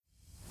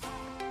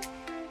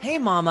Hey,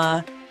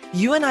 Mama.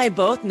 You and I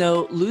both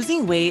know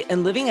losing weight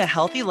and living a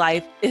healthy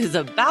life is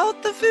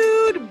about the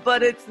food,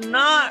 but it's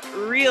not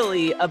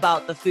really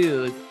about the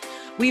food.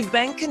 We've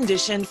been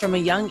conditioned from a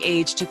young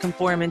age to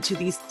conform into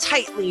these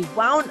tightly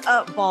wound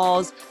up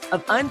balls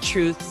of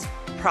untruths,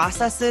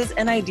 processes,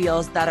 and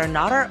ideals that are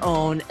not our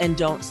own and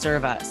don't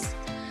serve us,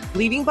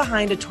 leaving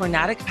behind a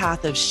tornadic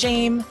path of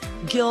shame,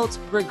 guilt,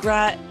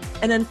 regret,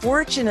 and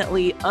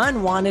unfortunately,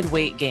 unwanted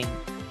weight gain.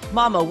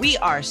 Mama, we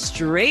are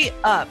straight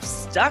up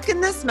stuck in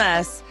this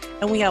mess,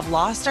 and we have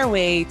lost our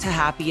way to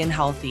happy and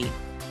healthy.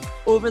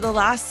 Over the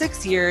last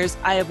 6 years,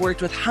 I have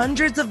worked with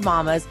hundreds of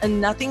mamas, and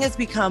nothing has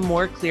become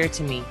more clear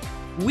to me.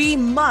 We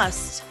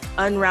must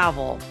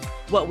unravel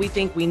what we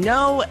think we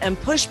know and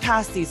push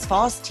past these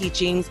false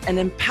teachings and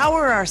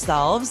empower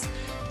ourselves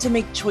to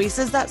make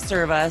choices that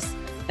serve us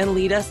and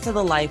lead us to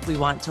the life we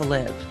want to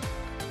live.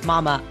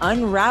 Mama,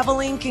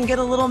 unraveling can get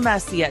a little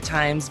messy at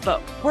times,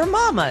 but we're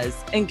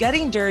mamas, and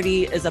getting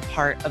dirty is a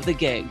part of the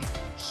gig.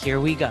 Here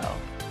we go.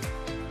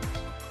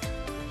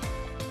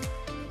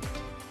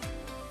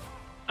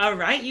 All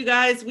right, you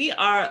guys, we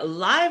are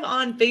live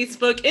on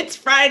Facebook. It's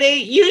Friday.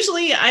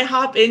 Usually I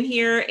hop in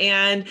here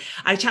and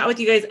I chat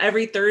with you guys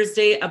every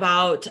Thursday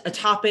about a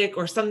topic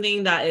or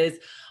something that is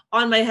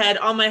on my head,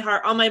 on my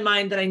heart, on my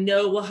mind that I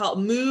know will help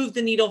move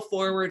the needle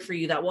forward for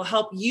you, that will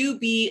help you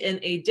be in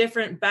a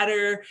different,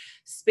 better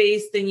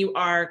space than you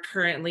are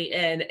currently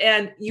in.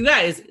 And you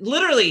guys,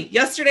 literally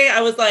yesterday,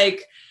 I was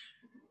like,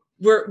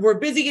 we're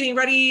busy getting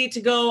ready to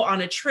go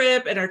on a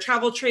trip in our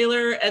travel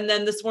trailer. And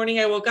then this morning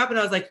I woke up and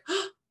I was like,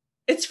 oh,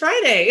 it's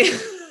Friday.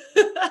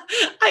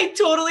 I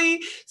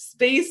totally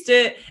spaced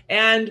it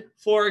and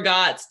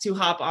forgot to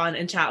hop on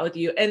and chat with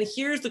you. And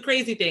here's the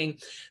crazy thing.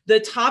 The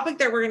topic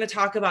that we're going to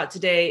talk about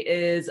today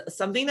is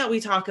something that we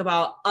talk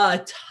about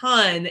a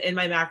ton in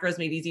my Macros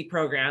Made Easy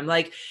program.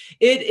 Like,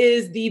 it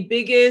is the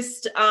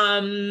biggest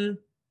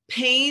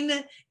pain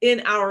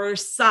in our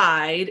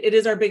side. It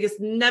is our biggest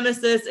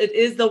nemesis. It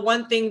is the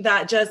one thing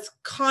that just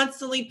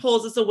constantly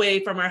pulls us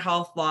away from our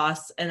health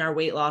loss and our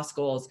weight loss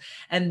goals.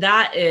 And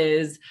that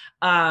is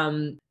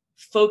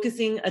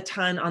focusing a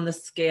ton on the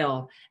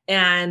scale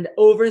and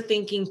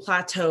overthinking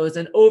plateaus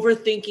and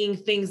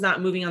overthinking things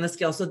not moving on the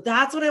scale. So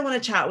that's what I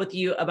want to chat with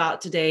you about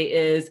today,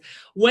 is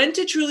when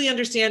to truly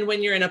understand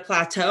when you're in a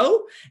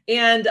plateau,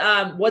 and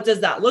what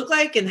does that look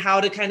like, and how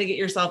to kind of get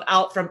yourself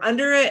out from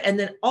under it. And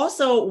then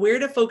also where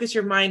to focus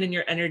your mind and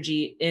your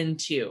energy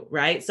into,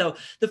 right? So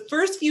the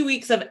first few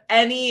weeks of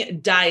any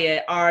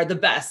diet are the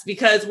best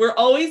because we're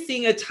always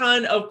seeing a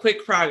ton of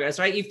quick progress,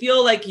 right? You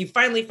feel like you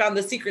finally found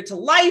the secret to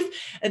life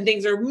and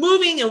things are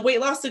moving and weight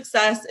loss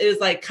success is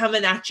like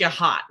coming at you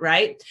hot,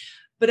 right?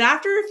 But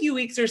after a few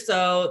weeks or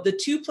so, the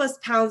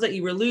 2+ pounds that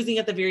you were losing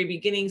at the very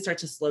beginning start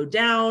to slow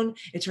down.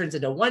 It turns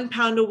into 1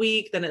 pound a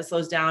week. Then it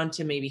slows down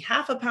to maybe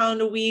 0.5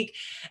 pound a week.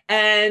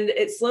 And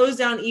it slows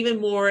down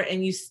even more.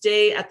 And you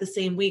stay at the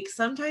same weight,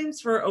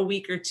 sometimes for a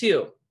week or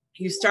two.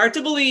 You start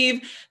to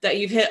believe that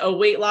you've hit a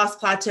weight loss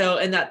plateau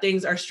and that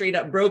things are straight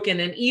up broken.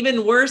 And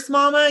even worse,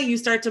 Mama, you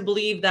start to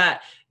believe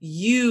that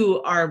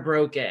you are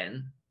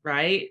broken,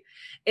 right?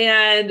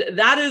 And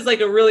that is like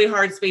a really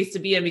hard space to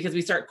be in because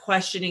we start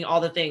questioning all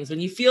the things.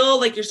 When you feel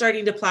like you're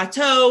starting to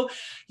plateau,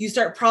 you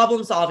start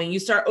problem solving, you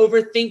start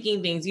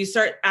overthinking things. You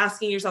start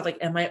asking yourself, like,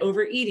 am I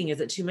overeating? Is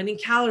it too many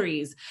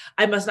calories?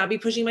 I must not be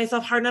pushing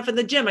myself hard enough in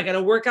the gym. I got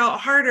to work out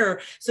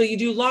harder. So you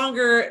do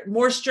longer,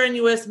 more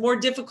strenuous, more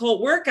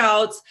difficult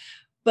workouts,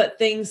 but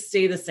things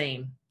stay the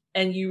same.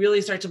 And you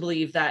really start to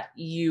believe that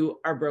you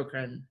are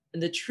broken.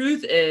 And the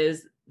truth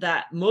is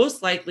that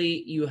most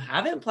likely you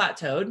haven't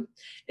plateaued.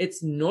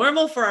 It's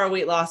normal for our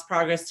weight loss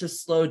progress to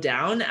slow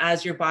down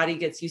as your body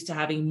gets used to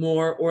having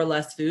more or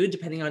less food,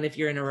 depending on if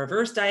you're in a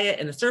reverse diet,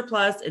 in a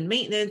surplus, in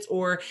maintenance,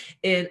 or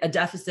in a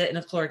deficit, in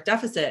a caloric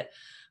deficit.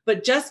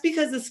 But just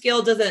because the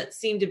scale doesn't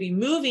seem to be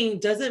moving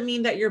doesn't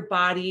mean that your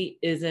body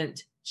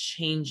isn't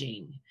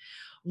changing.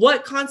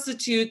 What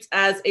constitutes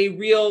as a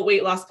real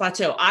weight loss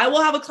plateau? I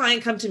will have a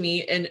client come to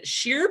me in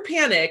sheer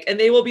panic and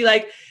they will be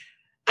like,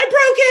 I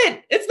broke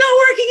it. It's not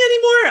working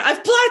anymore.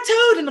 I've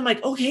plateaued. And I'm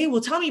like, okay, well,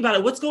 tell me about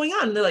it. What's going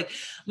on? And they're like,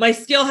 my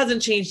scale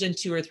hasn't changed in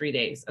 2 or 3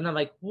 days. And I'm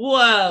like,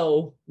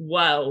 whoa.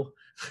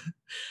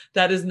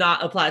 That is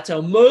not a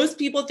plateau. Most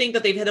people think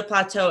that they've hit a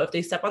plateau if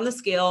they step on the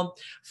scale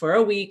for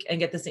a week and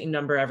get the same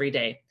number every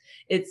day.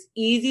 It's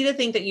easy to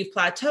think that you've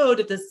plateaued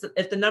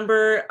if the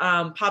number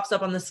pops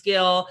up on the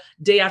scale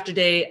day after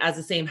day as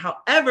the same.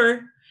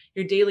 However,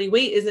 your daily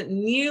weight isn't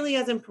nearly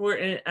as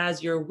important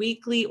as your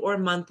weekly or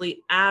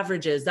monthly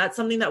averages. That's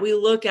something that we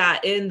look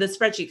at in the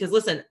spreadsheet. Because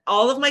listen,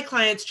 all of my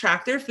clients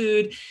track their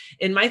food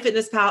in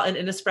MyFitnessPal and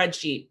in a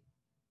spreadsheet.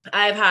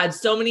 I've had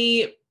so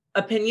many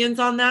opinions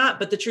on that,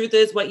 but the truth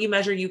is what you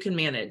measure, you can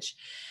manage.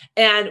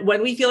 And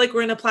when we feel like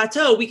we're in a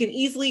plateau, we can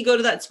easily go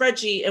to that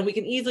spreadsheet and we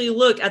can easily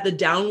look at the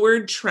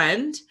downward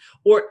trend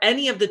or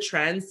any of the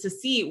trends to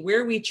see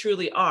where we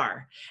truly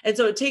are. And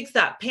so it takes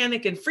that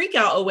panic and freak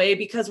out away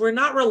because we're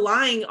not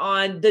relying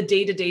on the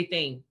day-to-day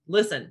thing.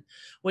 Listen,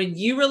 When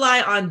you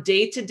rely on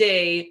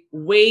day-to-day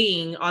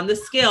weighing on the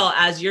scale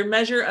as your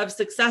measure of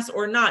success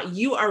or not,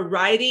 you are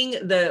riding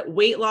the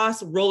weight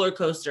loss roller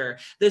coaster.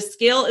 The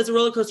scale is a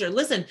roller coaster.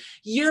 Listen,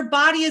 your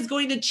body is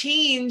going to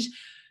change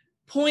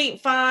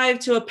 0.5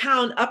 to a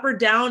pound up or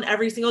down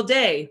every single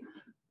day.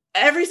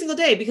 Every single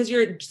day, because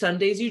some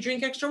days you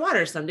drink extra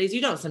water, some days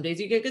you don't, some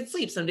days you get good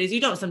sleep, some days you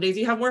don't, some days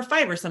you have more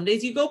fiber, some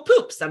days you go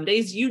poop, some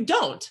days you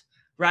don't,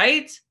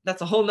 right?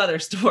 That's a whole nother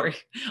story,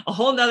 a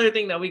whole nother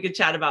thing that we could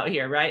chat about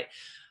here, right?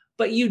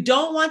 But you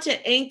don't want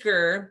to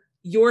anchor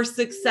your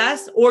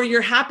success or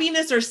your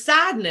happiness or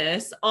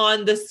sadness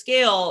on the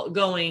scale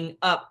going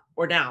up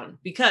or down,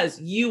 because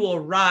you will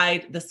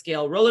ride the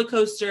scale roller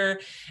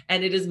coaster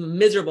and it is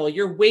miserable.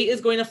 Your weight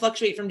is going to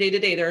fluctuate from day to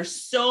day. There are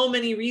so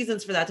many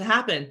reasons for that to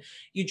happen.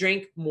 You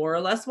drank more or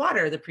less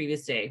water the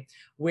previous day.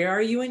 Where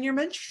are you in your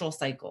menstrual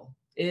cycle?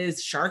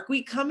 Is Shark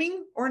Week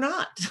coming or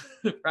not?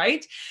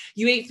 Right?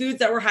 You ate foods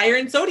that were higher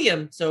in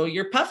sodium, so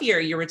you're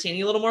puffier, you're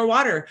retaining a little more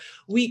water.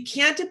 We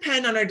can't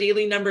depend on our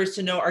daily numbers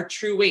to know our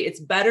true weight. It's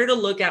better to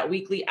look at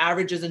weekly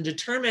averages and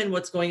determine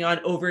what's going on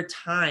over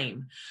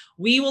time.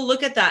 We will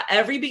look at that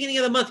every beginning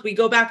of the month. We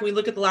go back and we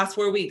look at the last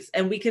 4 weeks,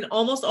 and we can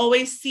almost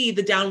always see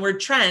the downward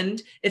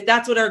trend if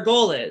that's what our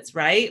goal is,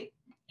 right?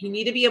 You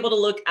need to be able to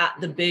look at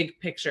the big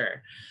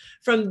picture.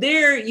 From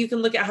there, you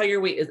can look at how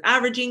your weight is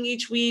averaging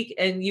each week,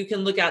 and you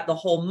can look at the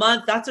whole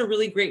month. That's a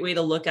really great way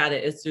to look at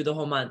it, is through the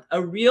whole month. A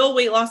real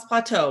weight loss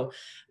plateau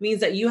means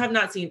that you have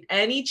not seen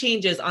any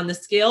changes on the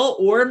scale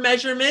or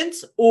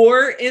measurements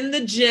or in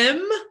the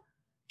gym.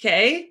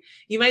 Okay.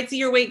 You might see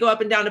your weight go up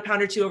and down a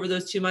pound or two over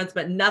those 2 months,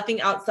 but nothing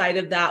outside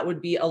of that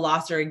would be a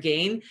loss or a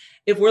gain.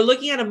 If we're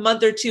looking at a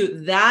month or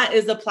two, that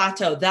is a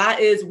plateau. That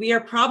is, we are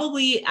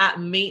probably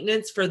at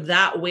maintenance for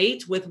that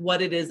weight with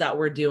what it is that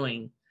we're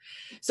doing.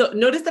 So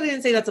notice that I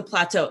didn't say that's a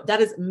plateau. That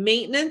is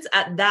maintenance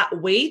at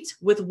that weight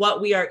with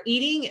what we are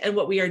eating and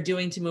what we are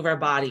doing to move our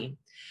body.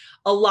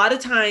 A lot of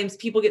times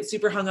people get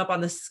super hung up on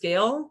the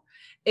scale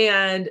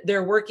and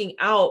they're working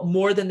out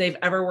more than they've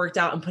ever worked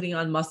out and putting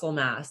on muscle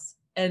mass.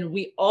 And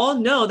we all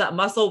know that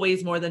muscle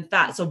weighs more than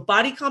fat. So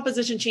body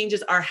composition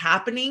changes are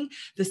happening.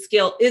 The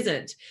scale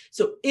isn't.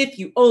 So if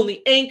you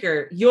only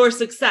anchor your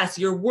success,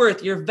 your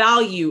worth, your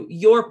value,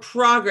 your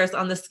progress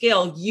on the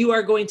scale, you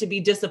are going to be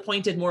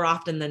disappointed more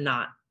often than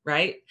not.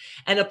 Right?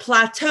 And a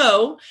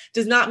plateau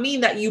does not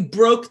mean that you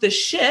broke the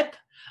ship.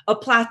 A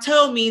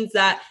plateau means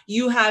that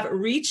you have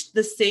reached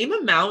the same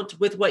amount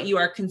with what you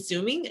are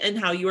consuming and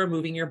how you are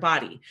moving your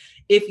body.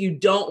 If you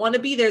don't want to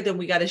be there, then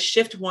we got to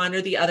shift one or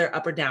the other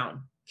up or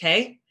down.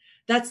 Okay.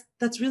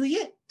 That's really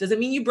it. Doesn't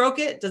mean you broke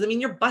it. Doesn't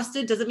mean you're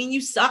busted. Doesn't mean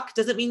you suck.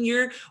 Doesn't mean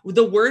you're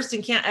the worst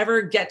and can't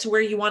ever get to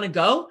where you want to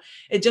go.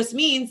 It just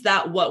means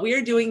that what we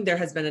are doing, there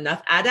has been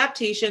enough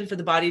adaptation for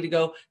the body to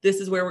go,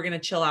 this is where we're going to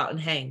chill out and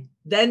hang.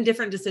 Then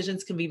different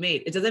decisions can be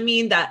made. It doesn't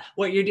mean that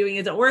what you're doing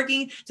isn't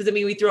working. Doesn't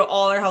mean we throw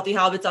all our healthy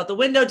habits out the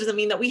window. Doesn't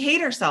mean that we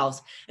hate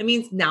ourselves. It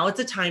means now it's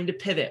a time to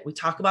pivot. We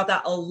talk about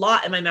that a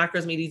lot in my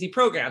Macros Made Easy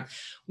program.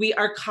 We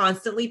are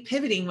constantly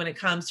pivoting when it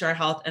comes to our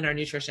health and our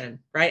nutrition,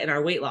 right? And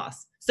our weight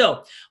loss.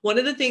 So one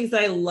of the things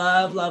that I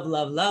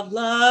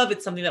love,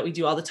 it's something that we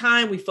do all the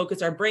time. We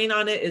focus our brain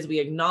on it, is we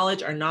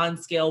acknowledge our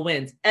non-scale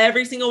wins.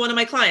 Every single one of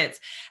my clients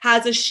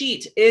has a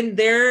sheet in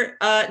their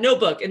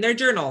notebook, in their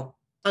journal.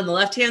 On the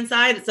left-hand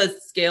side, it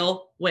says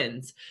scale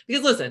wins.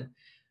 Because listen,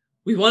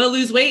 we want to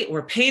lose weight.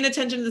 We're paying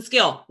attention to the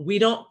scale. We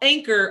don't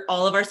anchor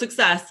all of our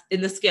success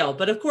in the scale.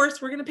 But of course,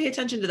 we're going to pay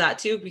attention to that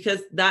too, because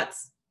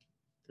that's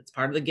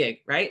part of the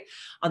gig, right?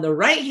 On the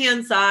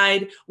right-hand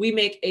side, we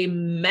make a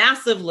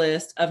massive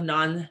list of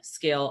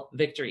non-scale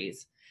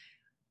victories.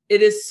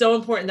 It is so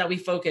important that we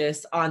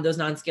focus on those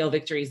non-scale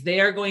victories. They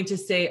are going to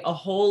say a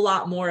whole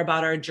lot more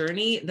about our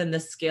journey than the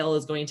scale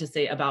is going to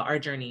say about our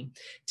journey.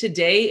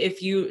 Today,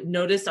 if you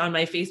noticed on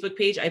my Facebook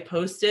page, I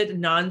posted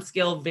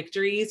non-scale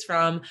victories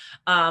from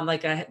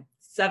like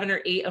 7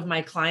 or 8 of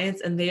my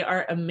clients, and they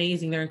are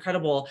amazing. They're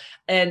incredible.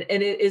 And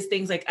it is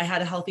things like, I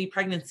had a healthy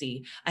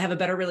pregnancy. I have a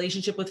better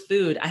relationship with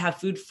food. I have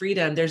food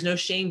freedom. There's no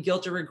shame,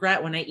 guilt, or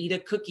regret when I eat a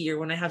cookie or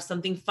when I have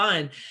something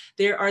fun.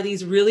 There are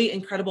these really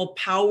incredible,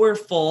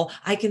 powerful,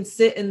 I can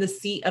sit in the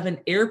seat of an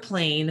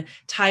airplane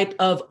type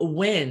of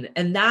win.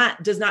 And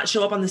that does not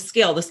show up on the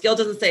scale. The scale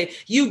doesn't say,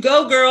 you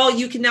go, girl,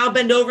 you can now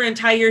bend over and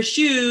tie your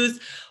shoes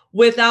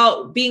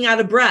without being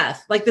out of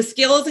breath. Like, the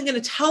scale isn't going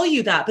to tell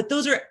you that, but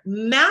those are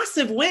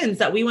massive wins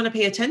that we want to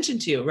pay attention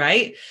to,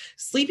 right?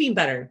 Sleeping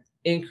better,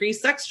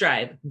 increased sex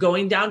drive,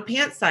 going down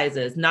pant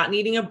sizes, not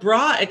needing a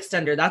bra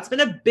extender. That's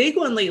been a big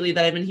one lately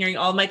that I've been hearing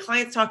all my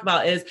clients talk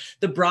about, is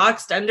the bra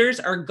extenders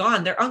are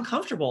gone. They're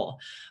uncomfortable.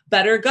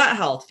 Better gut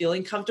health,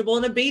 feeling comfortable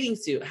in a bathing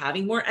suit,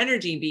 having more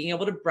energy, being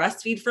able to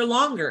breastfeed for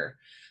longer.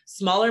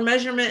 Smaller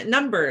measurement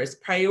numbers,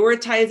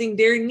 prioritizing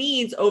their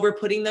needs over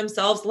putting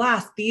themselves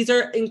last. These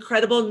are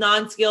incredible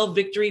non-scale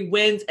victory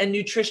wins and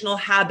nutritional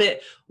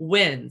habit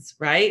wins,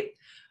 right?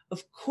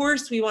 Of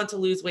course, we want to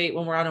lose weight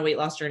when we're on a weight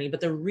loss journey, but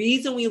the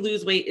reason we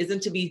lose weight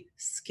isn't to be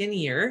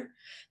skinnier.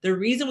 The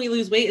reason we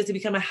lose weight is to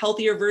become a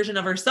healthier version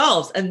of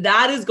ourselves. And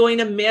that is going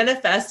to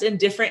manifest in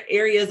different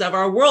areas of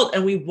our world.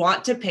 And we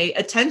want to pay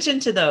attention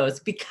to those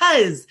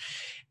because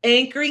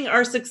anchoring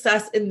our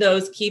success in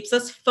those keeps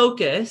us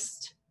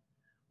focused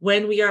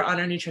when we are on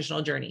our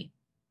nutritional journey.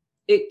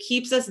 It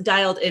keeps us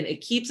dialed in.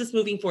 It keeps us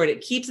moving forward.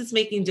 It keeps us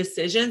making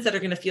decisions that are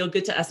going to feel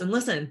good to us. And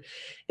listen,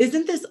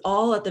 isn't this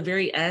all at the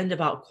very end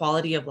about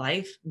quality of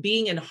life,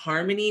 being in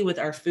harmony with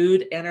our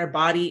food and our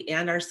body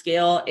and our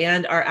scale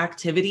and our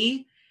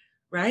activity,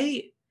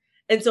 right?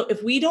 And so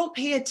if we don't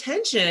pay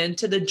attention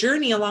to the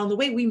journey along the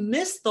way, we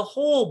miss the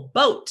whole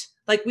boat.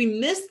 Like we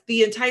miss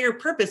the entire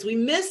purpose. We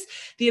miss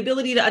the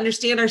ability to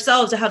understand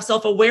ourselves, to have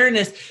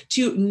self-awareness,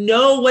 to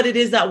know what it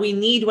is that we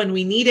need when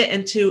we need it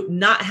and to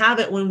not have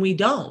it when we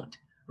don't,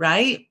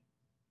 right?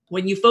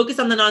 When you focus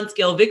on the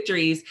non-scale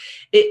victories,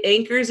 it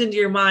anchors into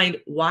your mind,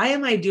 why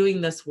am I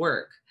doing this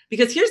work?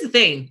 Because here's the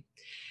thing,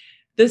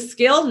 the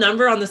scale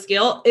number on the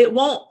scale, it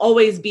won't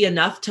always be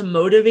enough to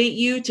motivate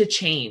you to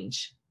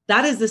change.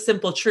 That is the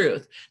simple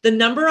truth. The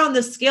number on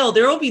the scale,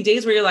 there will be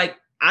days where you're like,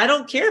 I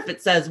don't care if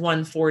it says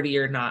 140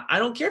 or not. I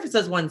don't care if it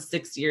says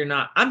 160 or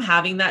not. I'm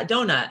having that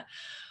donut.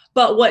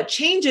 But what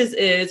changes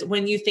is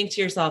when you think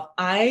to yourself,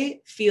 I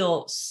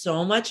feel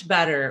so much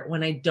better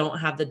when I don't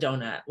have the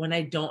donut, when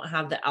I don't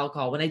have the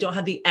alcohol, when I don't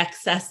have the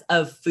excess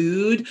of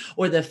food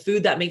or the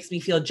food that makes me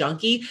feel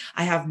junky.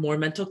 I have more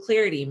mental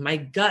clarity. My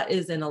gut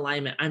is in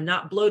alignment. I'm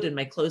not bloated.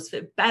 My clothes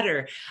fit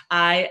better.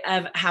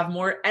 I have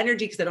more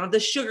energy because I don't have the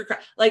sugar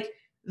crash. Like,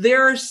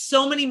 there are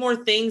so many more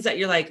things that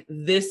you're like,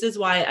 this is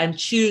why I'm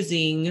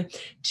choosing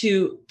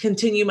to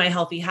continue my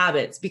healthy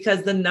habits,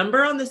 because the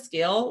number on the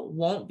scale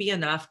won't be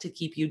enough to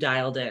keep you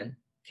dialed in.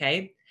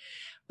 Okay.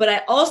 But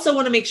I also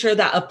want to make sure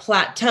that a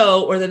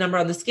plateau or the number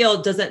on the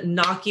scale doesn't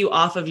knock you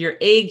off of your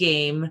A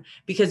game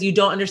because you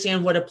don't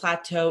understand what a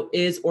plateau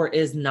is or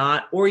is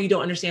not, or you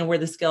don't understand where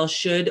the scale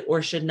should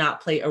or should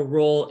not play a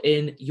role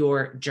in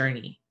your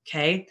journey.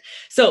 Okay.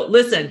 So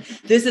listen,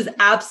 this is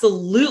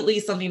absolutely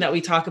something that we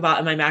talk about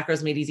in my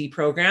Macros Made Easy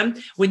program.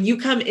 When you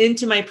come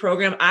into my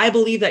program, I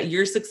believe that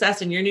your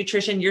success in your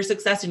nutrition, your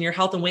success in your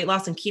health and weight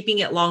loss and keeping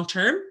it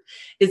long-term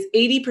is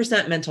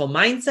 80% mental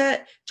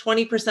mindset,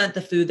 20%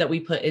 the food that we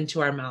put into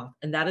our mouth.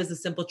 And that is the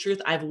simple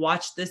truth. I've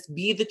watched this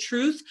be the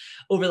truth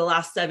over the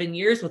last 7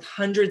 years with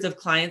hundreds of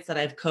clients that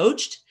I've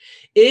coached.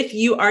 If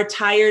you are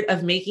tired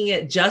of making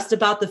it just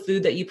about the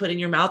food that you put in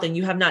your mouth and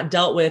you have not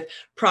dealt with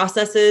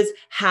processes,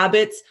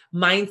 habits,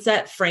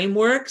 mindset,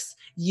 frameworks,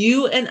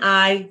 you and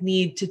I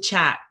need to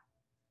chat.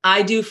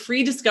 I do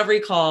free discovery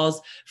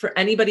calls for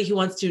anybody who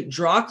wants to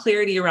draw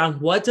clarity around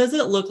what does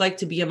it look like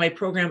to be in my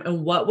program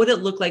and what would it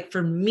look like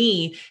for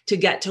me to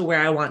get to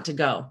where I want to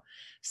go.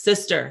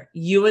 Sister,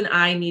 you and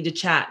I need to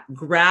chat.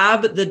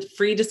 Grab the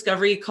free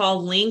discovery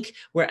call link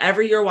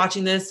wherever you're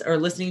watching this or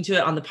listening to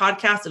it on the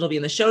podcast. It'll be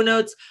in the show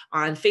notes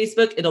on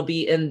Facebook. It'll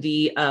be in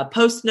the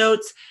post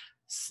notes.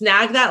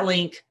 Snag that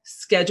link,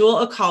 schedule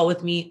a call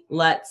with me.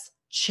 Let's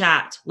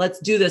chat. Let's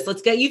do this.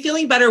 Let's get you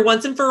feeling better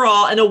once and for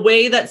all in a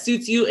way that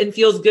suits you and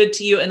feels good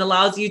to you and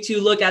allows you to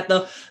look at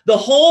the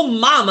whole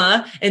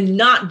mama and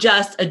not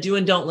just a do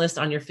and don't list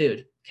on your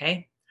food.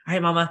 Okay. All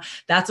right, mama,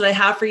 that's what I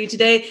have for you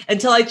today.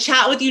 Until I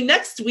chat with you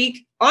next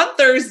week on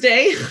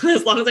Thursday,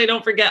 as long as I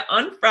don't forget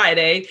on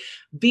Friday,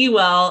 be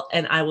well,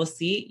 and I will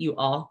see you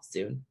all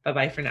soon.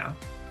 Bye-bye for now.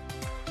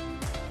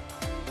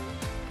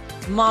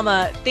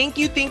 Mama, thank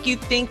you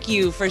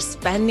for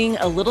spending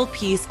a little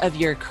piece of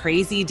your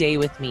crazy day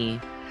with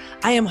me.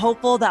 I am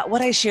hopeful that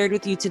what I shared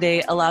with you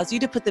today allows you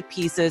to put the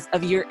pieces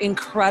of your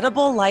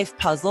incredible life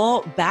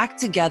puzzle back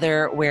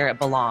together where it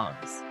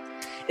belongs.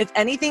 If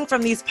anything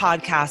from these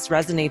podcasts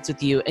resonates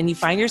with you and you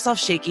find yourself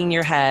shaking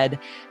your head,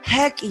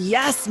 heck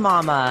yes,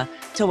 mama,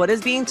 to what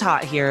is being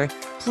taught here,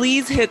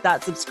 please hit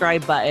that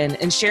subscribe button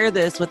and share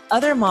this with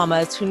other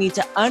mamas who need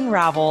to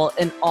unravel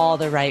in all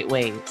the right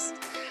ways.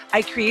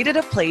 I created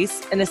a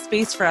place and a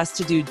space for us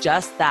to do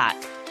just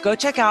that. Go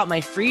check out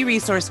my free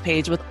resource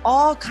page with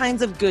all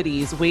kinds of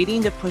goodies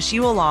waiting to push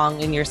you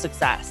along in your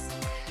success.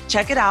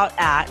 Check it out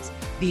at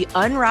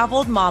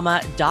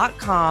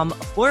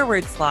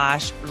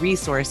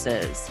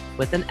theunraveledmama.com/resources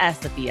with an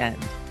S at the end.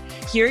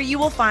 Here you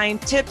will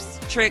find tips,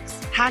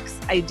 tricks, hacks,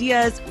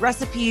 ideas,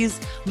 recipes,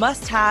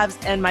 must-haves,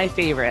 and my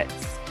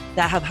favorites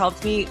that have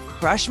helped me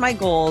crush my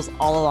goals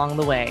all along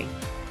the way.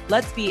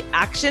 Let's be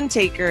action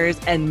takers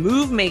and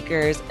move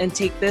makers and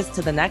take this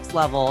to the next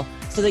level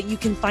so that you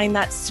can find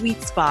that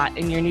sweet spot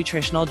in your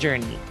nutritional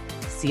journey.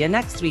 See you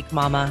next week,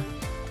 mama.